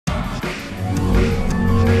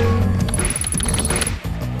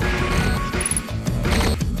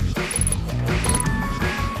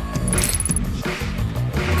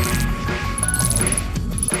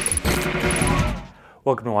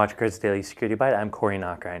Welcome to WatchGuard's Daily Security Byte. I'm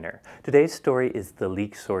Nachreiner. Today's story is the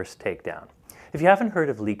LeakedSource takedown. If you haven't heard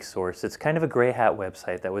of LeakedSource, it's kind of a gray hat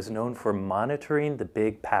website that was known for monitoring the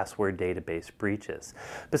big password database breaches.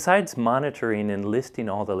 Besides monitoring and listing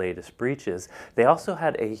all the latest breaches, they also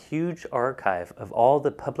had a huge archive of all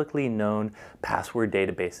the publicly known password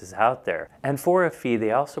databases out there. And for a fee,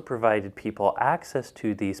 they also provided people access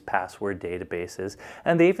to these password databases,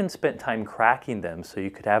 and they even spent time cracking them so you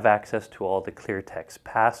could have access to all the clear text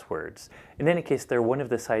passwords. In any case, they're one of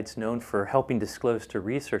the sites known for helping disclose to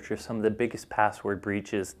researchers some of the biggest password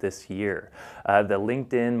breaches this year. The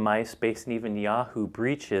LinkedIn, MySpace, and even Yahoo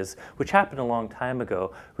breaches, which happened a long time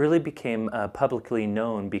ago, really became publicly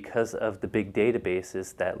known because of the big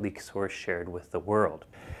databases that LeakedSource shared with the world.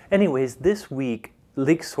 Anyways, this week,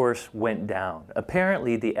 LeakedSource went down.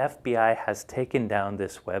 Apparently, the FBI has taken down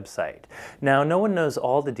this website. Now, no one knows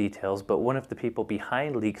all the details, but one of the people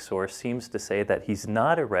behind LeakedSource seems to say that he's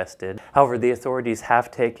not arrested. However, the authorities have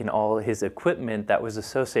taken all his equipment that was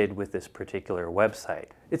associated with this particular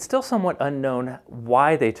website. It's still somewhat unknown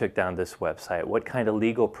why they took down this website, what kind of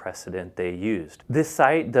legal precedent they used. This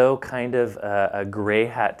site, though kind of a gray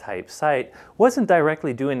hat type site, wasn't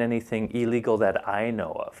directly doing anything illegal that I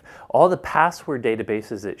know of. All the password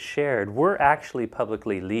databases it shared were actually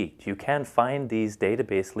publicly leaked. You can find these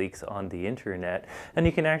database leaks on the internet, and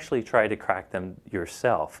you can actually try to crack them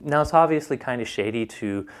yourself. Now, it's obviously kind of shady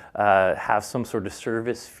to have some sort of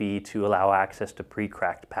service fee to allow access to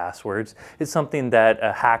pre-cracked passwords. It's something that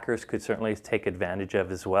hackers could certainly take advantage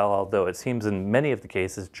of as well, although it seems in many of the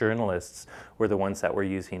cases journalists were the ones that were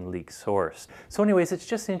using LeakedSource. So anyways, it's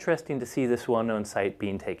just interesting to see this well-known site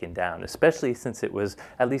being taken down, especially since it was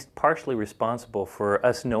at least partially responsible for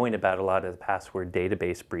us knowing about a lot of the password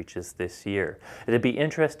database breaches this year. It'd be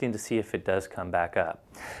interesting to see if it does come back up.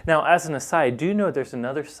 Now, as an aside, do know there's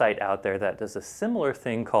another site out there that does a similar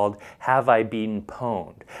thing called Have I Been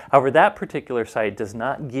Pwned? However, that particular site does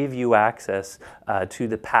not give you access to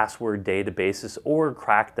the password databases or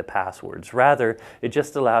crack the passwords. Rather, it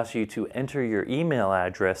just allows you to enter your email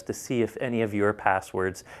address to see if any of your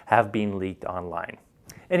passwords have been leaked online.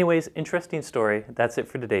 Anyways, interesting story. That's it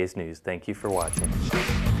for today's news. Thank you for watching.